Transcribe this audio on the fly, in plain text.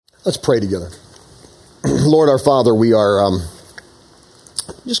Let's pray together. Lord our Father, we are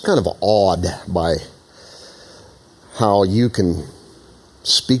just kind of awed by how you can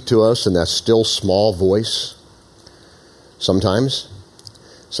speak to us in that still small voice sometimes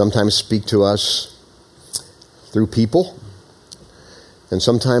speak to us through people, and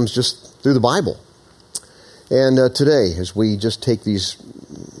sometimes just through the Bible. And today, as we just take these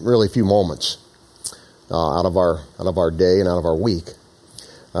really few moments out of our day and out of our week,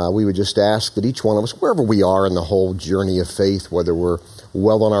 we would just ask that each one of us, wherever we are in the whole journey of faith, whether we're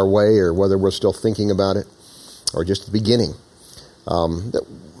well on our way or whether we're still thinking about it, or just the beginning, that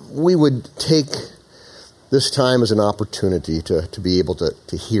we would take this time as an opportunity to be able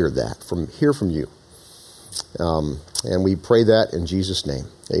to hear from you. And we pray that in Jesus' name.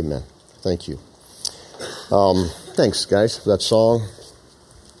 Amen. Thank you. Thanks, guys, for that song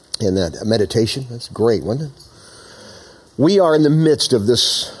and that meditation. That's great, wasn't it? We are in the midst of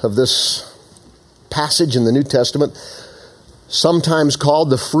this passage in the New Testament, sometimes called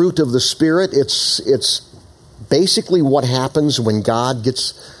the fruit of the Spirit. It's basically what happens when God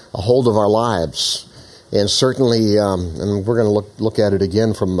gets a hold of our lives. And certainly, and we're going to look at it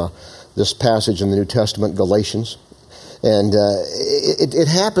again from this passage in the New Testament, Galatians. And it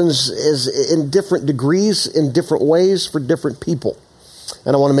happens in different degrees, in different ways for different people.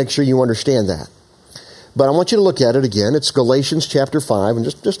 And I want to make sure you understand that. But I want you to look at it again. It's Galatians chapter 5, and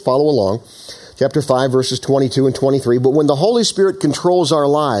just follow along. Chapter 5, verses 22 and 23. But when the Holy Spirit controls our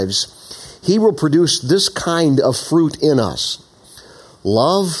lives, He will produce this kind of fruit in us: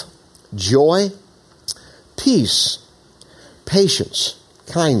 love, joy, peace, patience,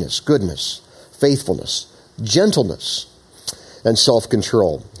 kindness, goodness, faithfulness, gentleness, and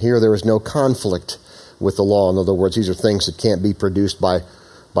self-control. Here there is no conflict with the law. In other words, these are things that can't be produced by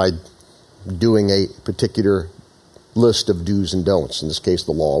doing a particular list of do's and don'ts. In this case,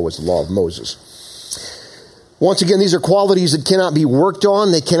 the law was the law of Moses. Once again, these are qualities that cannot be worked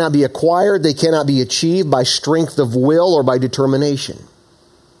on, they cannot be acquired, they cannot be achieved by strength of will or by determination.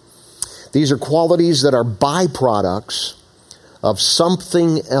 These are qualities that are byproducts of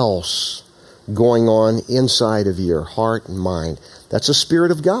something else going on inside of your heart and mind. That's the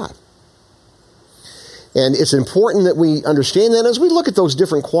Spirit of God. And it's important that we understand that as we look at those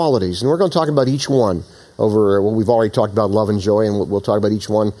different qualities. And we're going to talk about each one over, well, we've already talked about love and joy, and we'll talk about each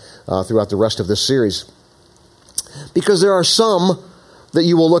one throughout the rest of this series. Because there are some that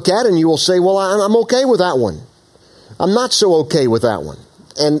you will look at and you will say, well, I'm okay with that one. I'm not so okay with that one.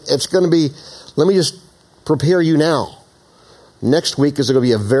 And it's going to be, let me just prepare you now. Next week is going to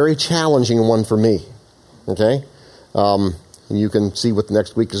be a very challenging one for me. Okay? And you can see what the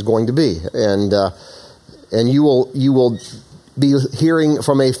next week is going to be. And you will be hearing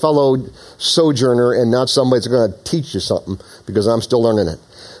from a fellow sojourner and not somebody that's going to teach you something, because I'm still learning it.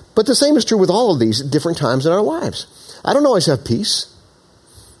 But the same is true with all of these at different times in our lives. I don't always have peace.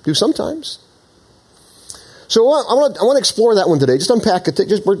 Do sometimes. So I want to explore that one today. Just unpack it.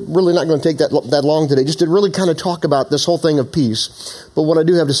 We're really not going to take that long today. Just to really kind of talk about this whole thing of peace. But what I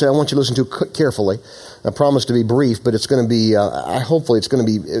do have to say, I want you to listen to carefully. I promise to be brief, but it's going to be, hopefully it's going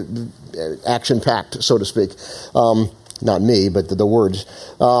to be action-packed, so to speak. Not me, but the words.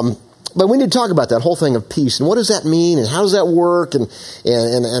 But we need to talk about that whole thing of peace, and what does that mean, and how does that work, and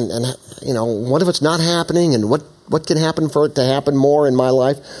you know, what if it's not happening, and what can happen for it to happen more in my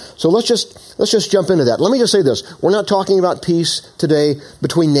life? So let's just jump into that. Let me just say this. We're not talking about peace today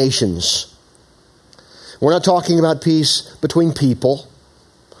between nations. We're not talking about peace between people.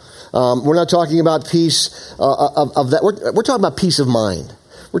 We're not talking about peace of that. We're talking about peace of mind.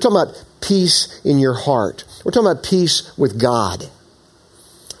 We're talking about peace in your heart. We're talking about peace with God.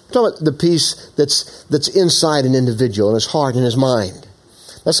 We're talking about the peace that's inside an individual, in his heart and his mind.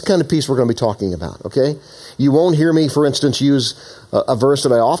 That's the kind of peace we're going to be talking about, okay? You won't hear me, for instance, use a verse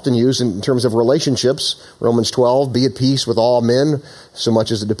that I often use in terms of relationships. Romans 12, be at peace with all men, so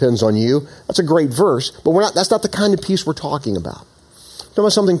much as it depends on you. That's a great verse, but that's not the kind of peace we're talking about. We're talking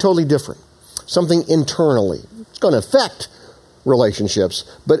about something totally different, something internally. It's going to affect relationships,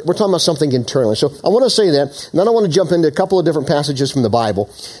 but we're talking about something internally. So I want to say that, and then I want to jump into a couple of different passages from the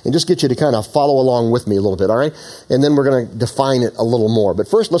Bible and just get you to kind of follow along with me a little bit, all right? And then we're going to define it a little more. But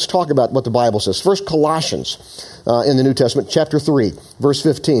first, let's talk about what the Bible says. First, Colossians in the New Testament, chapter 3, verse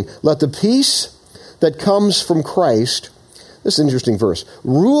 15. Let the peace that comes from Christ, this is an interesting verse,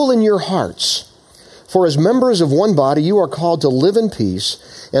 rule in your hearts. For as members of one body, you are called to live in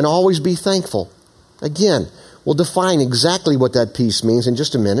peace and always be thankful. Again, We'll define exactly what that peace means in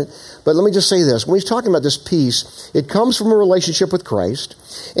just a minute. But let me just say this. When he's talking about this peace, it comes from a relationship with Christ.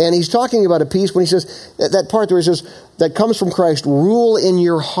 And he's talking about a peace when he says, that part where he says, that comes from Christ, rule in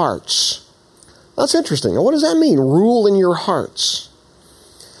your hearts. That's interesting. Now, what does that mean, rule in your hearts?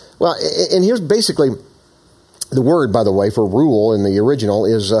 Well, and here's basically the word, by the way, for rule in the original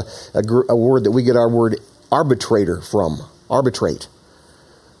is a word that we get our word arbitrator from, arbitrate.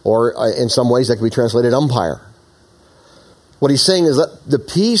 Or in some ways that can be translated umpire. What he's saying is that the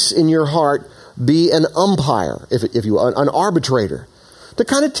peace in your heart be an umpire, if you an arbitrator, to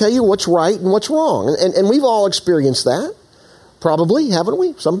kind of tell you what's right and what's wrong. And we've all experienced that, probably, haven't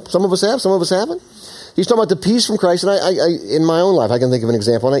we? Some of us have, some of us haven't. He's talking about the peace from Christ, and I in my own life, I can think of an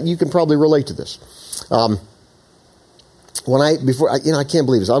example, and you can probably relate to this. I can't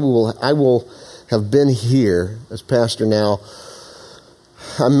believe this. I will have been here as pastor now.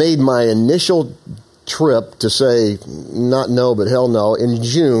 I made my initial trip to say not no, but hell no in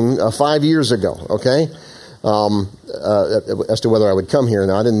June 5 years ago, okay? As to whether I would come here or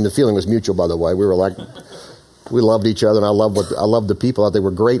not, and the feeling was mutual, by the way. We loved each other, and I loved the people. They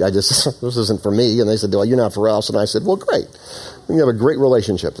were great. This isn't for me. And they said, well, you're not for us. And I said, well, great. We have a great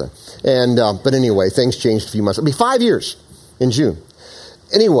relationship then. And, but anyway, things changed a few months. It'll be 5 years in June.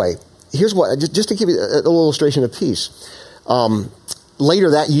 Anyway, here's what, just to give you a little illustration of peace.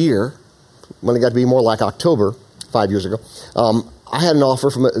 Later that year, when it got to be more like October, 5 years ago, I had an offer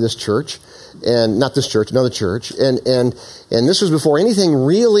from this church, and not this church, another church, and this was before anything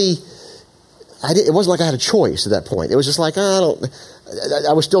really. It wasn't like I had a choice at that point. It was just like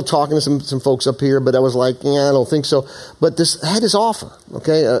I was still talking to some folks up here, but I was like, yeah, I don't think so. But I had this offer,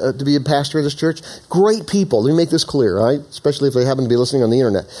 okay, to be a pastor of this church. Great people. Let me make this clear, right? Especially if they happen to be listening on the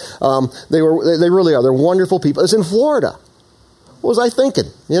internet. They really are. They're wonderful people. It's in Florida. What was I thinking?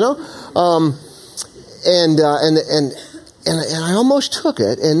 You know, and I almost took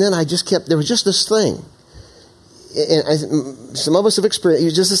it, and then I just kept. There was just this thing, and some of us have experienced. It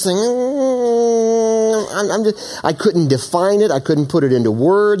was just this thing. I couldn't define it. I couldn't put it into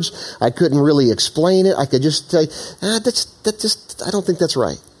words. I couldn't really explain it. I could just say, I don't think that's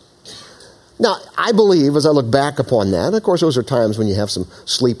right. Now, I believe, as I look back upon that, and of course those are times when you have some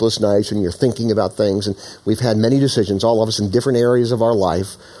sleepless nights and you're thinking about things, and we've had many decisions, all of us in different areas of our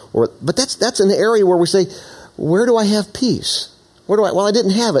life. But that's an area where we say, where do I have peace? Well, I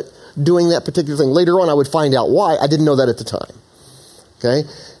didn't have it doing that particular thing. Later on, I would find out why. I didn't know that at the time. Okay?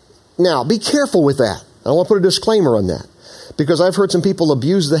 Now, be careful with that. I want to put a disclaimer on that, because I've heard some people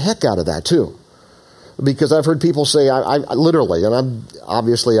abuse the heck out of that too. Because I've heard people say, I literally, and I've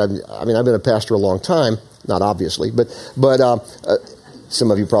been a pastor a long time, not obviously, but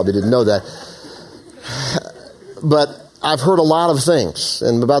some of you probably didn't know that. But I've heard a lot of things,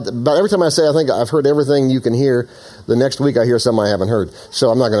 and about every time I say I think I've heard everything you can hear, the next week I hear something I haven't heard. So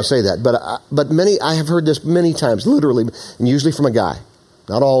I'm not going to say that. But I have heard this many times, literally, and usually from a guy.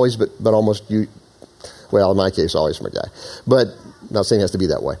 Not always, but almost well, in my case, always from a guy. But I'm not saying it has to be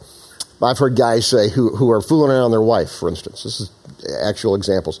that way. I've heard guys say who are fooling around on their wife, for instance. This is actual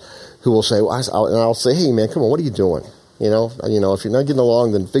examples. Who will say, and I'll say, hey man, come on, what are you doing? You know, if you're not getting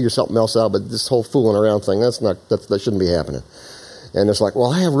along, then figure something else out. But this whole fooling around thing, that shouldn't be happening. And it's like,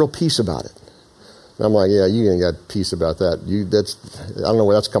 well, I have real peace about it. And I'm like, yeah, you ain't got peace about that. I don't know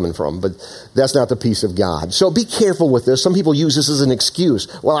where that's coming from, but that's not the peace of God. So be careful with this. Some people use this as an excuse.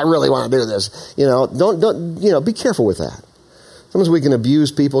 Well, I really want to do this. Don't be careful with that. Sometimes we can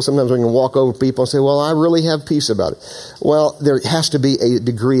abuse people. Sometimes we can walk over people and say, well, I really have peace about it. Well, there has to be a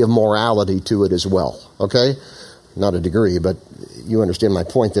degree of morality to it as well, okay? Not a degree, but you understand my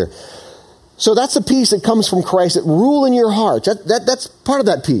point there. So that's the peace that comes from Christ, that rule in your heart. That's part of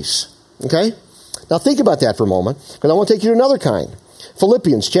that peace, okay? Now think about that for a moment, because I want to take you to another kind.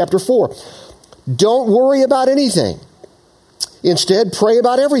 Philippians chapter 4. Don't worry about anything. Instead, pray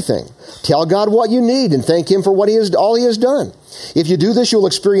about everything. Tell God what you need and thank Him for all He has done. If you do this, you'll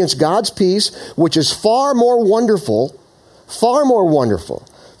experience God's peace, which is far more wonderful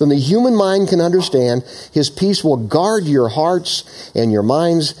than the human mind can understand. His peace will guard your hearts and your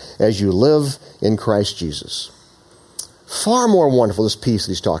minds as you live in Christ Jesus. Far more wonderful, this peace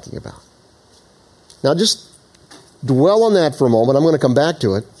that he's talking about. Now just dwell on that for a moment. I'm going to come back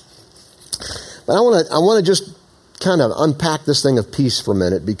to it. But I want to just kind of unpack this thing of peace for a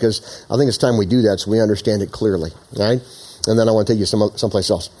minute, because I think it's time we do that so we understand it clearly. Right? And then I want to take you someplace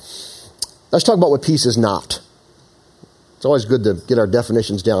else. Let's talk about what peace is not. It's always good to get our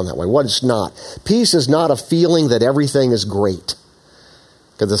definitions down that way. What it's not. Peace is not a feeling that everything is great,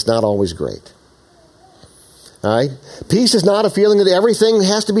 because it's not always great. All right? Peace is not a feeling that everything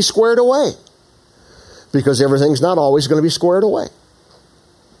has to be squared away. because everything's not always going to be squared away.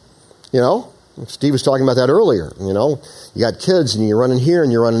 You know, Steve was talking about that earlier. You know, you got kids and you're running here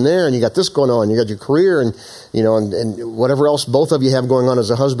and you're running there and you got this going on. You got your career and, you know, and whatever else both of you have going on as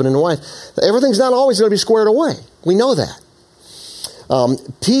a husband and wife. Everything's not always going to be squared away. We know that.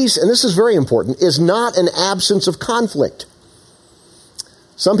 Peace, and this is very important, is not an absence of conflict.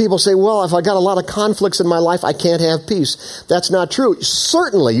 Some people say, well, if I got a lot of conflicts in my life, I can't have peace. That's not true.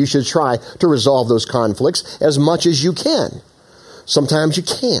 Certainly you should try to resolve those conflicts as much as you can. Sometimes you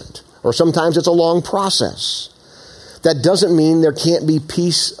can't, or sometimes it's a long process. That doesn't mean there can't be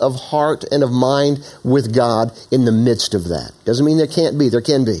peace of heart and of mind with God in the midst of that. Doesn't mean there can't be. There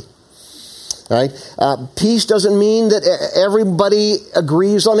can be. Right? Peace doesn't mean that everybody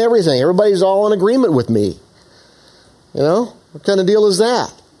agrees on everything. Everybody's all in agreement with me. You know? What kind of deal is that?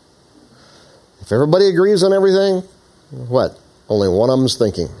 If everybody agrees on everything, what? Only one of them's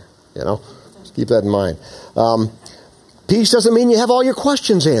thinking. You know? Just keep that in mind. Peace doesn't mean you have all your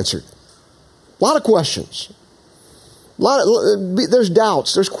questions answered. A lot of questions. There's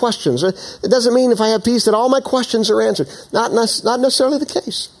doubts. There's questions. It doesn't mean if I have peace that all my questions are answered. Not necessarily the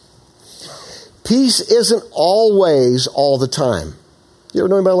case. Peace isn't always all the time. You ever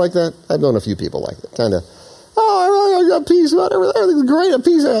know anybody like that? I've known a few people like that. Kind of, I got peace about everything. Everything's great. I'm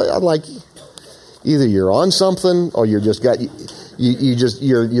peace. I'm like, either you're on something or you're just got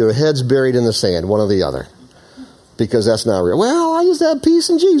your head's buried in the sand. One or the other, because that's not real. Well, I just have peace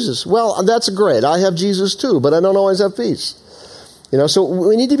in Jesus. Well, that's great. I have Jesus too, but I don't always have peace. You know, so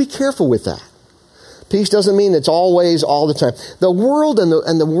we need to be careful with that. Peace doesn't mean it's always all the time. The world and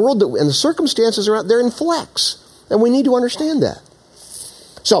the circumstances are out there in flux, and we need to understand that.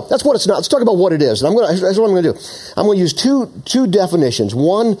 So that's what it's not. Let's talk about what it is. And that's what I'm going to do. I'm going to use two definitions.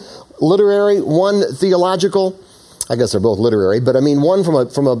 One literary, one theological. I guess they're both literary, but I mean one from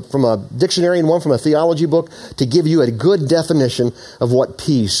a dictionary and one from a theology book to give you a good definition of what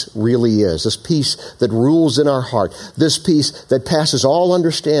peace really is. This peace that rules in our heart. This peace that passes all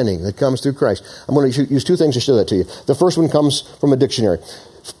understanding that comes through Christ. I'm going to use two things to show that to you. The first one comes from a dictionary.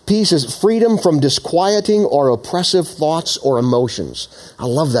 Peace is freedom from disquieting or oppressive thoughts or emotions. I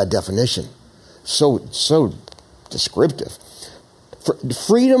love that definition. So descriptive.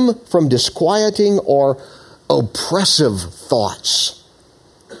 Freedom from disquieting or oppressive thoughts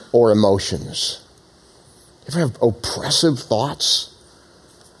or emotions. You ever have oppressive thoughts?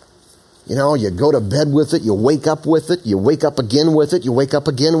 You know, you go to bed with it, you wake up with it, you wake up again with it, you wake up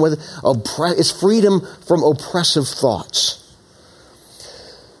again with it. It's freedom from oppressive thoughts.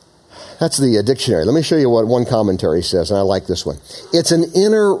 That's the dictionary. Let me show you what one commentary says, and I like this one. It's an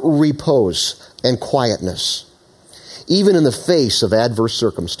inner repose and quietness, even in the face of adverse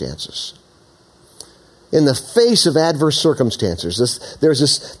circumstances. In the face of adverse circumstances, there's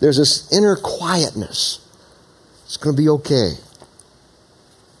this inner quietness. It's going to be okay.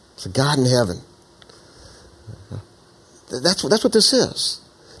 It's a God in heaven. That's what this is.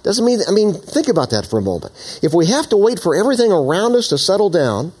 Doesn't mean, think about that for a moment. If we have to wait for everything around us to settle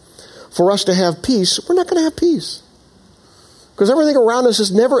down for us to have peace, we're not going to have peace. Because everything around us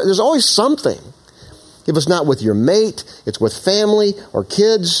there's always something. If it's not with your mate, it's with family or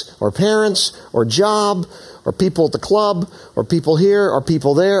kids or parents or job or people at the club or people here or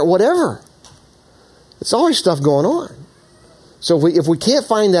people there, whatever. It's always stuff going on. So if we can't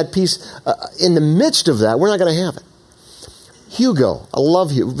find that peace in the midst of that, we're not going to have it. Hugo, I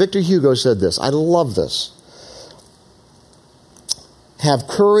love you. Victor Hugo said this. I love this. Have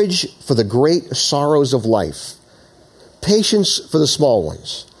courage for the great sorrows of life, patience for the small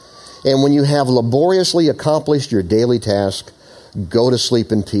ones. And when you have laboriously accomplished your daily task, go to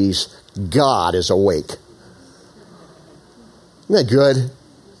sleep in peace. God is awake. Isn't that good?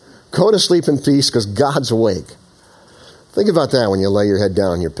 Go to sleep in peace because God's awake. Think about that when you lay your head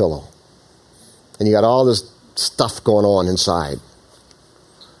down on your pillow. And you got all this stuff going on inside.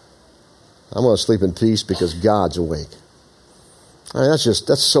 I'm going to sleep in peace because God's awake. I mean,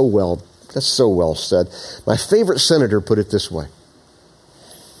 that's so well said. My favorite senator put it this way.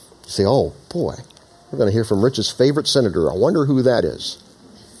 You say, oh boy, we're going to hear from Rich's favorite senator. I wonder who that is.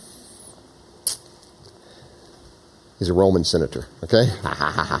 He's a Roman senator, okay?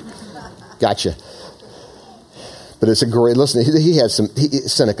 Gotcha. But it's a great, listen,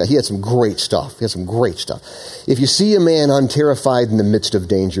 Seneca, he had some great stuff. If you see a man unterrified in the midst of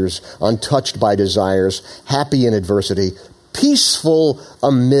dangers, untouched by desires, happy in adversity, peaceful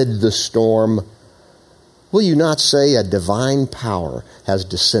amid the storm, will you not say a divine power has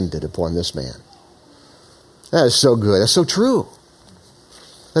descended upon this man? That is so good. That's so true.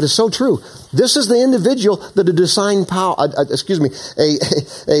 That is so true. This is the individual that a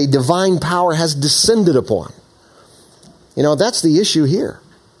divine power has descended upon. That's the issue here.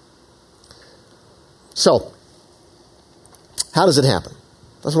 So, how does it happen?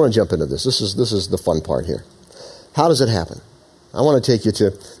 I just want to jump into this. This is the fun part here. How does it happen? I want to take you to,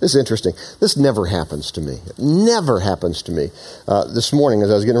 this is interesting. This never happens to me. It never happens to me. This morning, as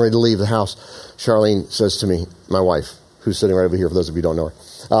I was getting ready to leave the house, Charlene says to me, my wife, who's sitting right over here for those of you who don't know her,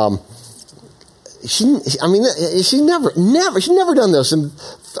 she's never done this. In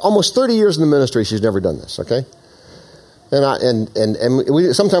almost 30 years in the ministry, she's never done this, okay? And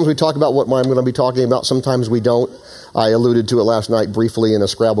we sometimes we talk about what I'm going to be talking about. Sometimes we don't. I alluded to it last night briefly in a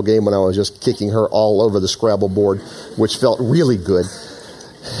Scrabble game when I was just kicking her all over the Scrabble board, which felt really good.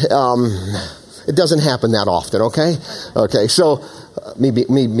 It doesn't happen that often, okay? Okay, so me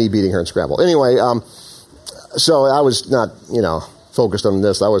beating her in Scrabble. Anyway, so I was not, focused on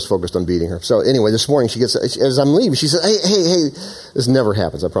this. I was focused on beating her. So anyway, this morning as I'm leaving, she said, hey, this never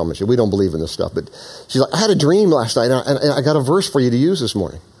happens, I promise you. We don't believe in this stuff. But she's like, I had a dream last night, and I got a verse for you to use this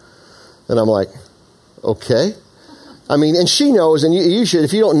morning. And I'm like, okay. And she knows, and you should,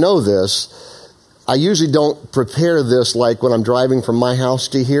 if you don't know this, I usually don't prepare this like when I'm driving from my house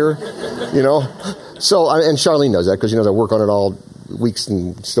to here, So, and Charlene knows that because she knows I work on it all weeks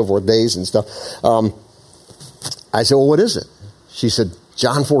and so forth, days and stuff. I said, well, what is it? She said,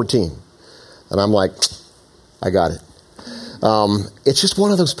 John 14. And I'm like, I got it. It's just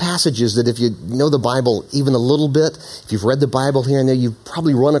one of those passages that if you know the Bible even a little bit, if you've read the Bible here and there, you've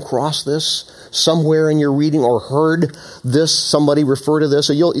probably run across this somewhere in your reading or heard this, somebody refer to this.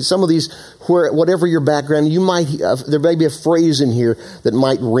 Or some of these, whatever your background, there may be a phrase in here that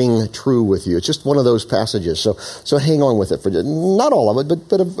might ring true with you. It's just one of those passages. So hang on with it for not all of it,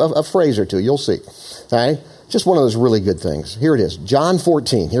 but a phrase or two. You'll see. All right? Just one of those really good things. Here it is. John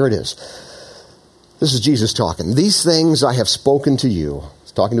 14. Here it is. This is Jesus talking. These things I have spoken to you.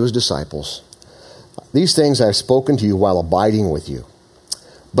 He's talking to his disciples. These things I have spoken to you while abiding with you.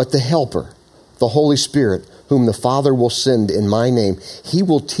 But the Helper, the Holy Spirit, whom the Father will send in my name, he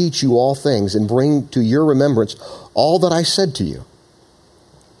will teach you all things and bring to your remembrance all that I said to you.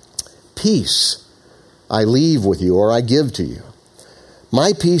 Peace I leave with you, or I give to you.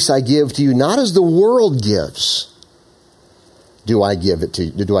 My peace I give to you, not as the world gives. Do I give to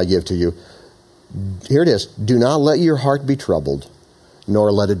you? Here it is. Do not let your heart be troubled, nor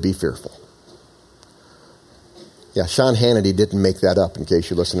let it be fearful. Yeah, Sean Hannity didn't make that up, in case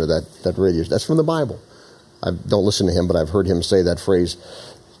you listen to that radio. That's from the Bible. I don't listen to him, but I've heard him say that phrase,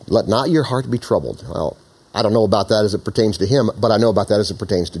 let not your heart be troubled. Well, I don't know about that as it pertains to him, but I know about that as it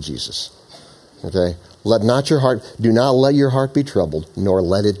pertains to Jesus. Okay? Do not let your heart be troubled, nor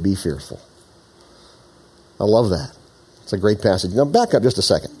let it be fearful. I love that. It's a great passage. Now back up just a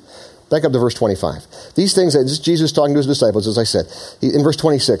second. Back up to verse 25. These things, this is Jesus talking to his disciples, as I said. In verse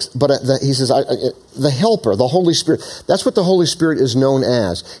 26, but he says, the Helper, the Holy Spirit, that's what the Holy Spirit is known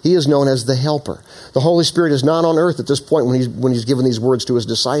as. He is known as the Helper. The Holy Spirit is not on earth at this point when he's given these words to his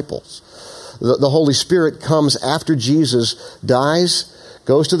disciples. The Holy Spirit comes after Jesus dies,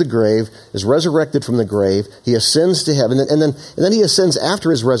 goes to the grave, is resurrected from the grave, he ascends to heaven, and then he ascends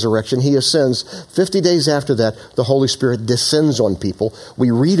after his resurrection. He ascends 50 days after that. The Holy Spirit descends on people. We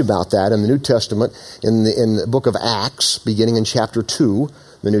read about that in the New Testament, in the book of Acts, beginning in chapter 2,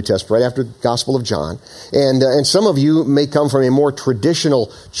 the New Testament, right after the Gospel of John. And some of you may come from a more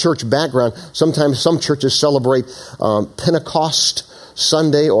traditional church background. Sometimes some churches celebrate Pentecost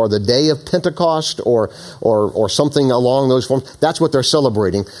Sunday or the day of Pentecost or something along those forms. That's what they're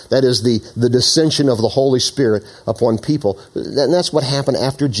celebrating. That is the descension of the Holy Spirit upon people. And that's what happened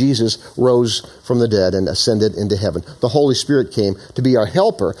after Jesus rose from the dead and ascended into heaven. The Holy Spirit came to be our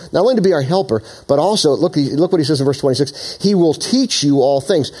helper, not only to be our helper, but also, look what he says in verse 26, he will teach you all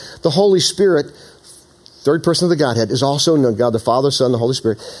things. The Holy Spirit, third person of the Godhead, is also known, God the Father, Son, the Holy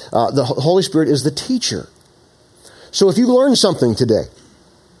Spirit. The Holy Spirit is the teacher. So if you learn something today,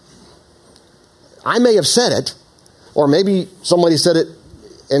 I may have said it, or maybe somebody said it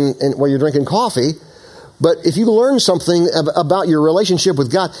while you're drinking coffee, but if you learn something about your relationship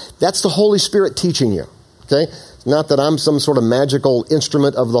with God, that's the Holy Spirit teaching you. Okay? Not that I'm some sort of magical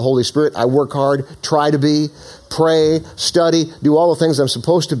instrument of the Holy Spirit. I work hard, try to be, pray, study, do all the things I'm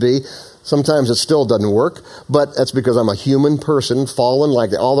supposed to be. Sometimes it still doesn't work, but that's because I'm a human person, fallen like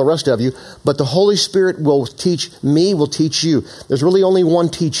all the rest of you. But the Holy Spirit will teach me, will teach you. There's really only one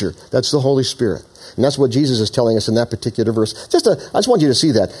teacher. That's the Holy Spirit. And that's what Jesus is telling us in that particular verse. I just want you to see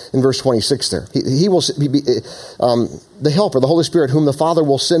that in verse 26 there. He will be the Helper, the Holy Spirit, whom the Father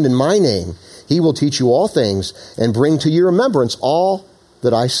will send in my name. He will teach you all things and bring to your remembrance all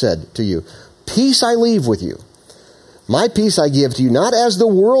that I said to you. Peace I leave with you. My peace I give to you. Not as the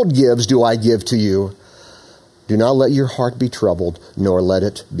world gives do I give to you. Do not let your heart be troubled, nor let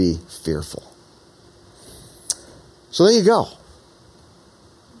it be fearful. So there you go.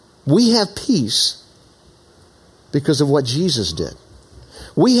 We have peace because of what Jesus did.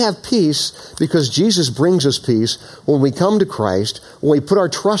 We have peace because Jesus brings us peace when we come to Christ, when we put our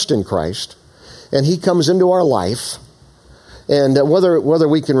trust in Christ, and He comes into our life. And whether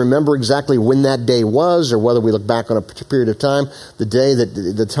we can remember exactly when that day was, or whether we look back on a period of time,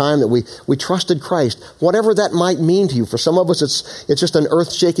 the time that we trusted Christ, whatever that might mean to you. For some of us, it's just an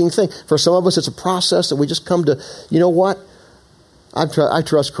earth-shaking thing. For some of us, it's a process that we just come to, you know what? I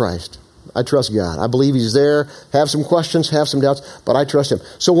trust Christ. I trust God. I believe He's there. Have some questions, have some doubts, but I trust Him.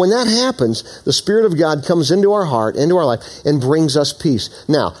 So when that happens, the Spirit of God comes into our heart, into our life, and brings us peace.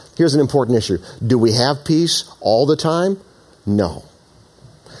 Now, here's an important issue. Do we have peace all the time? No.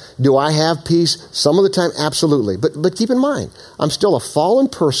 Do I have peace some of the time? Absolutely. But keep in mind, I'm still a fallen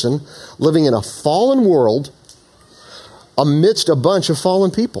person living in a fallen world amidst a bunch of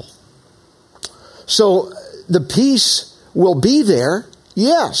fallen people. So the peace will be there,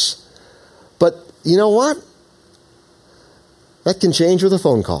 yes. But you know what? That can change with a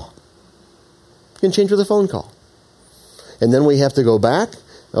phone call. It can change with a phone call. And then we have to go back.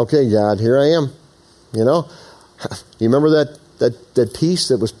 Okay, God, here I am. You know? You remember that peace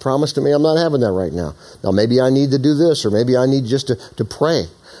that was promised to me? I'm not having that right now. Now, maybe I need to do this, or maybe I need just to pray.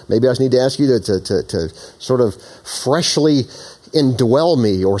 Maybe I just need to ask you to sort of freshly indwell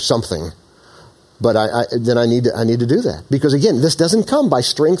me or something. But then I need to do that. Because again, this doesn't come by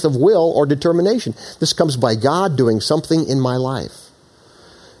strength of will or determination. This comes by God doing something in my life.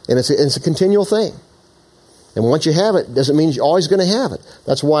 And it's a continual thing. And once you have it, doesn't mean you're always going to have it.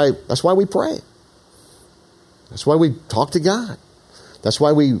 That's why we pray. That's why we talk to God. That's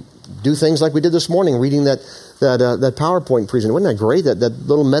why we do things like we did this morning, reading that PowerPoint presentation. Wasn't that great? That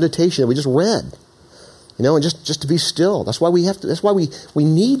little meditation that we just read. You know, and just to be still. That's why we have to. That's why we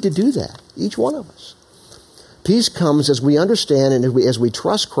need to do that. Each one of us. Peace comes as we understand and as we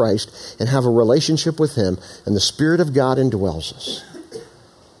trust Christ and have a relationship with Him, and the Spirit of God indwells us.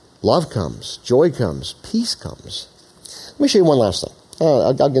 Love comes, joy comes, peace comes. Let me show you one last thing.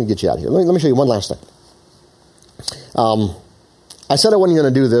 I'm going to get you out of here. Let me show you one last thing. I said I wasn't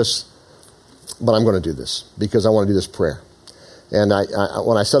going to do this, but I'm going to do this because I want to do this prayer. And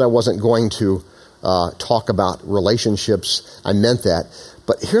when I said I wasn't going to talk about relationships, I meant that.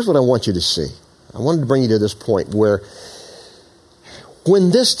 But here's what I want you to see. I wanted to bring you to this point where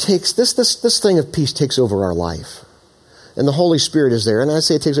when this thing of peace takes over our life, and the Holy Spirit is there, and I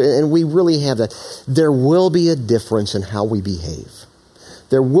say it takes, and we really have that, there will be a difference in how we behave.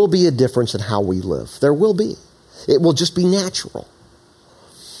 There will be a difference in how we live. There will be. It will just be natural.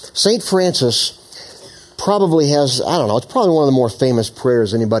 St. Francis probably has, I don't know, it's probably one of the more famous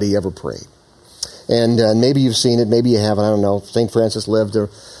prayers anybody ever prayed. And maybe you've seen it, maybe you haven't, I don't know. St. Francis lived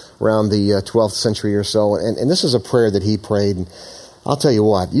around the 12th century or so, and this is a prayer that he prayed. And I'll tell you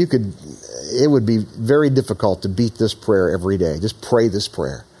what, it would be very difficult to beat this prayer every day. Just pray this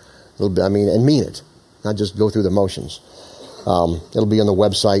prayer. And mean it, not just go through the motions. It'll be on the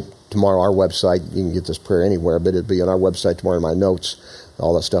website tomorrow, our website. You can get this prayer anywhere, but it'll be on our website tomorrow in my notes.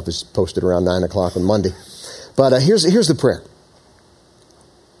 All that stuff is posted around 9 o'clock on Monday. But here's the prayer.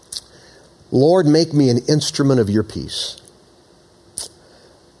 Lord, make me an instrument of your peace.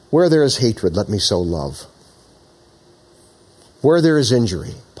 Where there is hatred, let me sow love. Where there is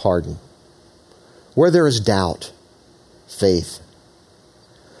injury, pardon. Where there is doubt, faith.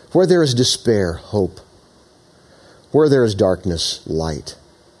 Where there is despair, hope. Where there is darkness, light.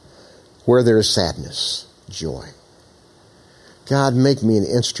 Where there is sadness, joy. God, make me an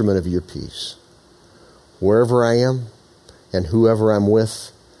instrument of your peace. Wherever I am and whoever I'm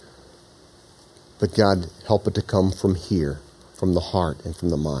with. But God, help it to come from here, from the heart and from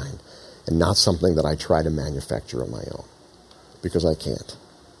the mind, and not something that I try to manufacture on my own, because I can't.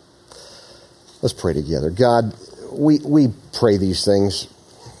 Let's pray together. God, we pray these things.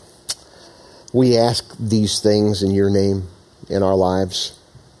 We ask these things in your name in our lives.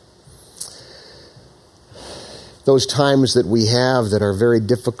 Those times that we have that are very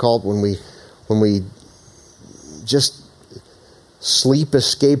difficult when we just sleep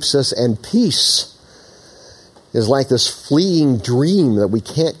escapes us and peace is like this fleeting dream that we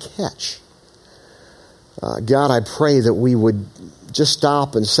can't catch. God, I pray that we would just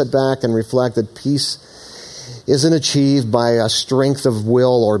stop and sit back and reflect that peace isn't achieved by a strength of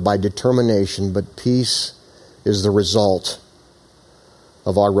will or by determination, but peace is the result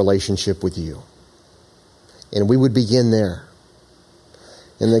of our relationship with you. And we would begin there.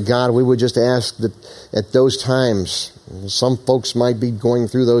 And that, God, we would just ask that at those times, some folks might be going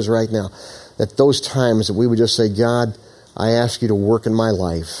through those right now, that those times that we would just say, God, I ask you to work in my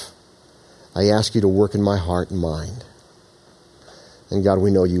life. I ask you to work in my heart and mind. And God, we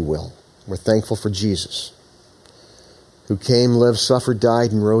know you will. We're thankful for Jesus, who came, lived, suffered,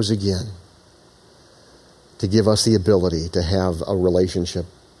 died, and rose again to give us the ability to have a relationship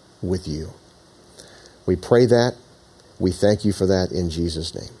with you. We pray that. We thank you for that in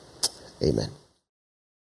Jesus' name. Amen.